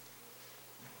pleasure.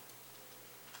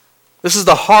 This is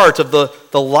the heart of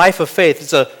the life of faith.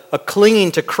 It's a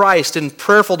clinging to Christ in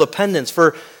prayerful dependence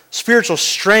for spiritual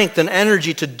strength and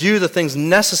energy to do the things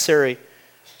necessary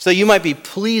so that you might be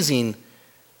pleasing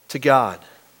to God.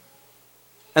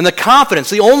 And the confidence,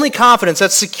 the only confidence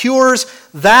that secures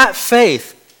that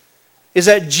faith is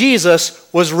that Jesus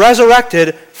was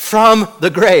resurrected from the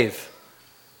grave.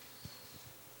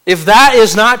 If that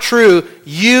is not true,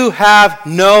 you have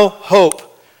no hope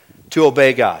to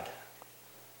obey God.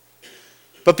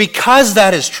 But because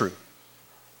that is true,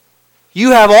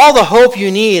 you have all the hope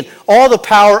you need, all the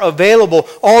power available,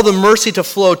 all the mercy to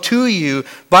flow to you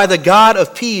by the God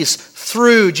of peace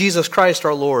through Jesus Christ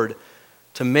our Lord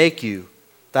to make you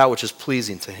that which is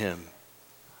pleasing to him.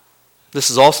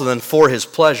 This is also then for his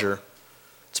pleasure.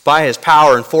 It's by his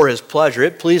power and for his pleasure.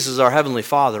 It pleases our Heavenly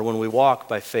Father when we walk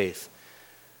by faith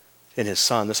in his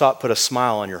Son. This ought to put a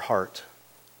smile on your heart.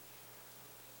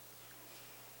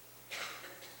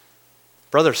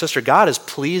 Brother or sister, God is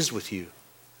pleased with you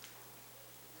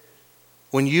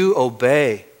when you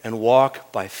obey and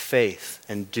walk by faith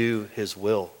and do his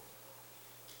will.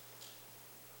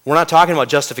 We're not talking about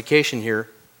justification here.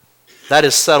 That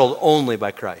is settled only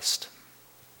by Christ.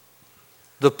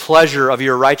 The pleasure of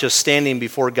your righteous standing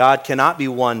before God cannot be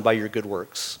won by your good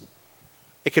works.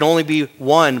 It can only be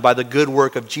won by the good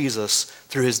work of Jesus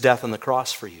through his death on the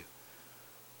cross for you.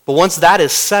 But once that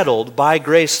is settled by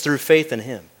grace through faith in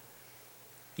him,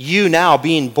 you now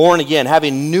being born again,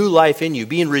 having new life in you,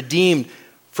 being redeemed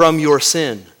from your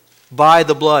sin by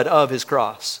the blood of his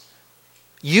cross,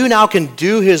 you now can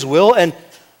do his will and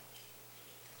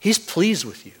he's pleased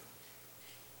with you.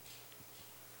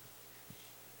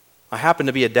 I happen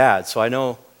to be a dad, so I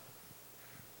know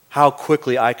how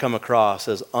quickly I come across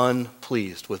as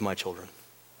unpleased with my children.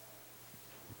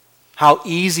 How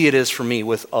easy it is for me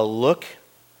with a look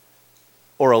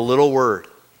or a little word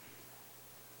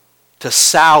to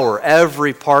sour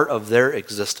every part of their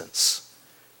existence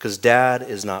because dad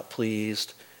is not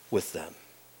pleased with them.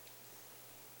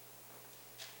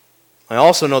 I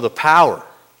also know the power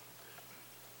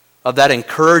of that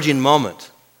encouraging moment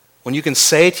when you can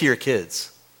say to your kids,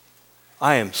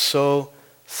 I am so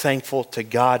thankful to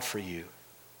God for you.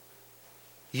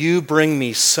 You bring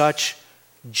me such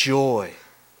joy.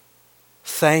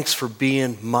 Thanks for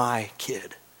being my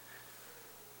kid.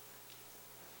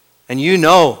 And you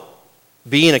know,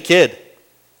 being a kid,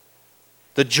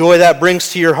 the joy that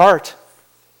brings to your heart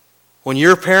when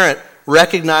your parent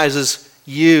recognizes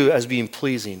you as being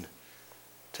pleasing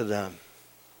to them.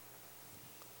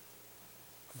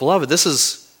 Beloved, this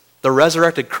is the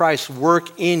resurrected Christ's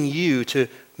work in you to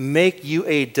make you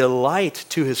a delight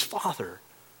to his Father,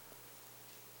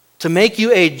 to make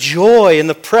you a joy in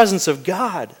the presence of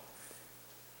God,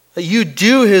 that you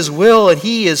do his will and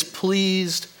he is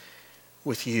pleased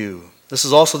with you. This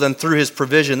is also then through his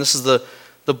provision. This is the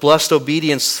blessed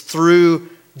obedience through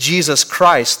Jesus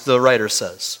Christ, the writer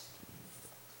says.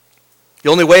 The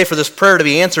only way for this prayer to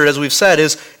be answered, as we've said,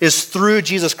 is through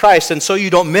Jesus Christ. And so you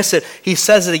don't miss it, he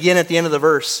says it again at the end of the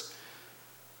verse.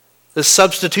 This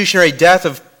substitutionary death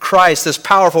of Christ, this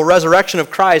powerful resurrection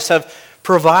of Christ have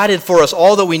provided for us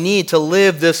all that we need to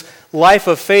live this life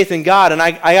of faith in God. And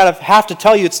I have to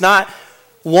tell you, it's not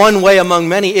one way among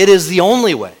many. It is the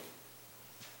only way.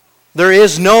 There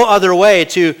is no other way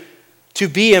to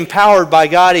be empowered by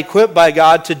God, equipped by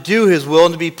God to do his will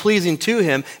and to be pleasing to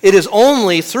him. It is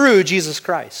only through Jesus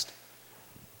Christ.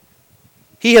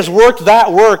 He has worked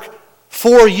that work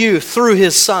for you through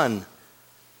his Son.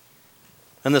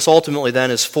 And this ultimately then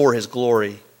is for his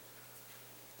glory.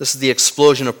 This is the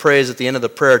explosion of praise at the end of the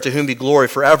prayer. To whom be glory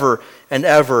forever and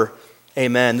ever.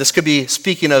 Amen. This could be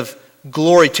speaking of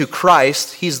glory to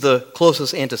Christ. He's the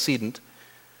closest antecedent.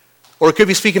 Or it could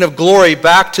be speaking of glory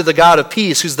back to the God of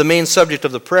peace, who's the main subject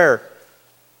of the prayer.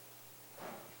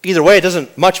 Either way, it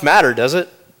doesn't much matter, does it?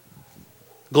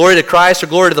 Glory to Christ or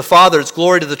glory to the Father, it's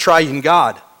glory to the triune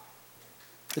God.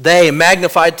 They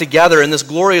magnified together in this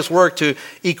glorious work to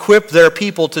equip their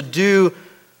people to do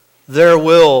their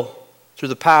will through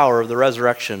the power of the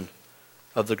resurrection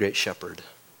of the great shepherd.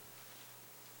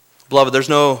 Beloved, there's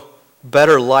no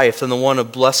better life than the one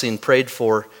of blessing prayed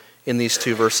for in these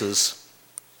two verses.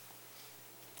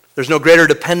 There's no greater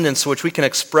dependence which we can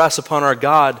express upon our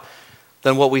God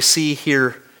than what we see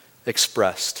here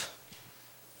expressed.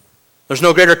 There's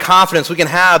no greater confidence we can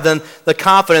have than the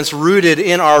confidence rooted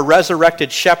in our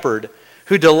resurrected shepherd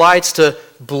who delights to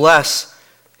bless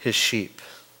his sheep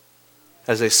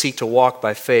as they seek to walk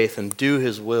by faith and do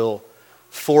his will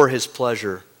for his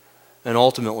pleasure and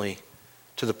ultimately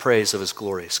to the praise of his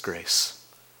glorious grace.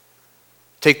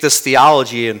 Take this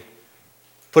theology and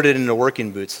put it into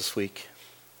working boots this week.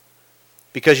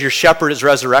 Because your shepherd is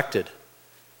resurrected,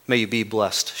 may you be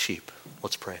blessed sheep.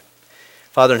 Let's pray.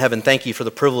 Father in heaven, thank you for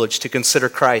the privilege to consider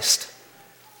Christ.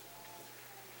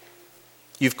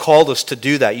 You've called us to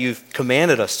do that. You've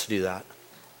commanded us to do that.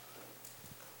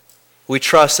 We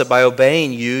trust that by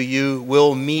obeying you, you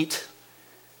will meet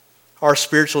our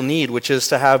spiritual need, which is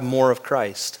to have more of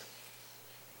Christ.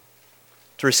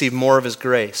 to receive more of his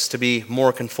grace, to be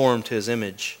more conformed to his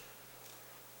image.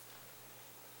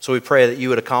 So we pray that you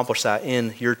would accomplish that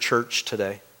in your church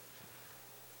today.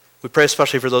 We pray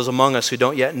especially for those among us who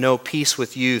don't yet know peace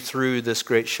with you through this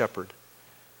great shepherd.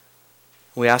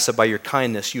 We ask that by your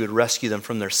kindness you would rescue them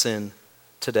from their sin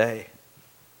today.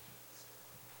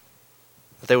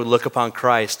 That they would look upon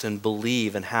Christ and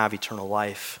believe and have eternal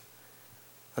life.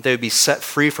 That they would be set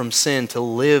free from sin to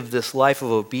live this life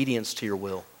of obedience to your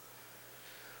will.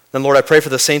 Then, Lord, I pray for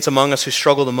the saints among us who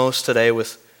struggle the most today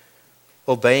with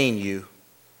obeying you,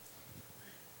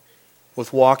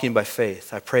 with walking by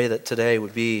faith. I pray that today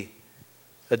would be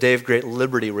a day of great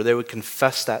liberty where they would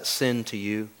confess that sin to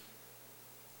you.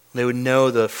 They would know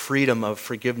the freedom of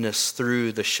forgiveness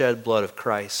through the shed blood of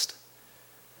Christ.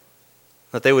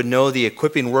 That they would know the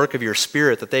equipping work of your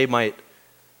Spirit, that they might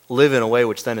live in a way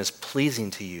which then is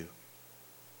pleasing to you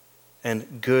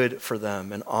and good for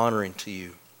them and honoring to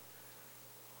you.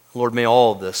 Lord, may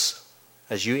all of this,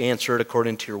 as you answer it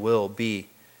according to your will, be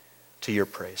to your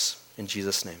praise. In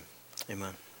Jesus' name,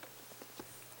 amen.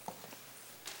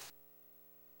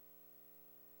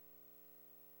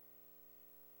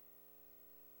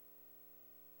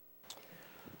 I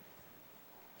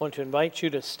want to invite you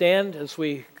to stand as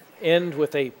we end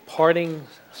with a parting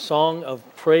song of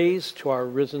praise to our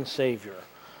risen Savior.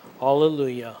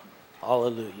 Alleluia,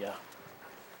 alleluia.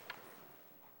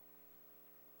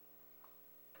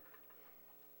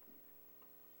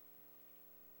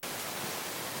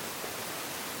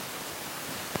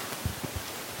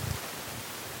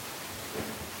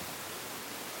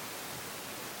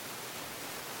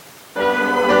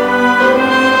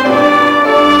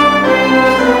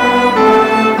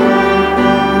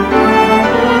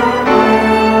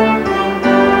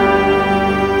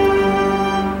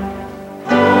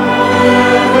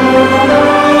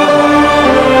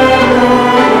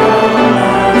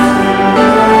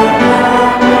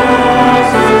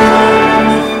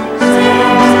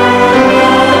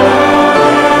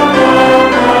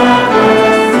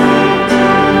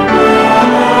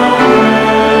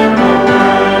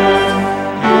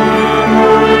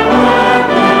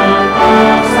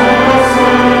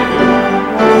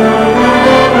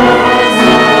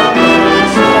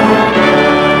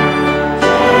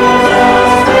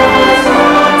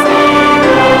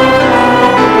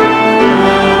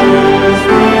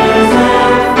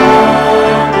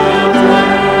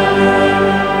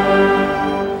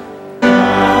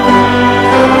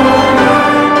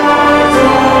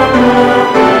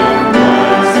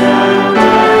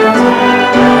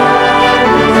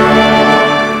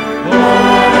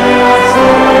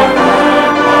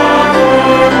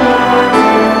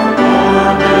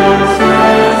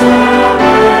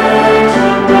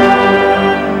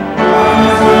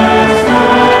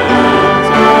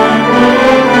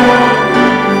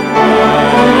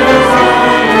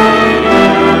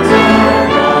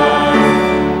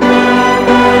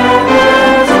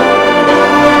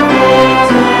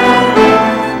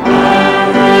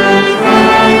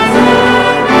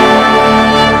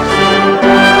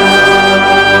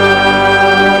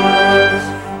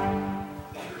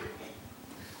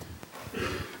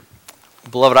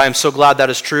 Beloved, I am so glad that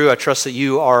is true. I trust that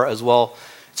you are as well.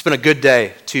 It's been a good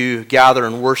day to gather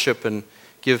and worship and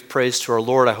give praise to our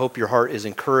Lord. I hope your heart is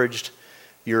encouraged,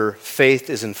 your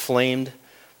faith is inflamed,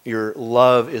 your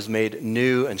love is made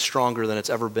new and stronger than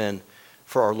it's ever been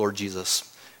for our Lord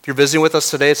Jesus. If you're visiting with us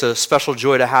today, it's a special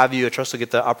joy to have you. I trust to get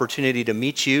the opportunity to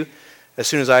meet you as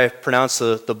soon as I pronounce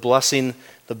the blessing,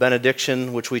 the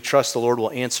benediction, which we trust the Lord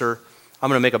will answer. I'm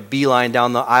going to make a beeline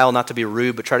down the aisle, not to be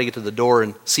rude, but try to get to the door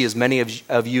and see as many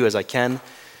of you as I can.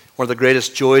 One of the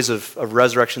greatest joys of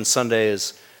Resurrection Sunday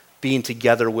is being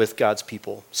together with God's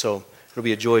people. So it'll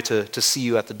be a joy to see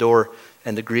you at the door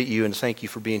and to greet you and thank you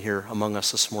for being here among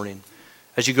us this morning.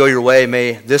 As you go your way,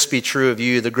 may this be true of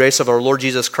you, the grace of our Lord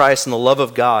Jesus Christ and the love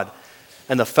of God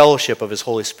and the fellowship of his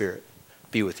Holy Spirit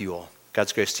be with you all.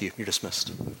 God's grace to you. You're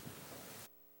dismissed.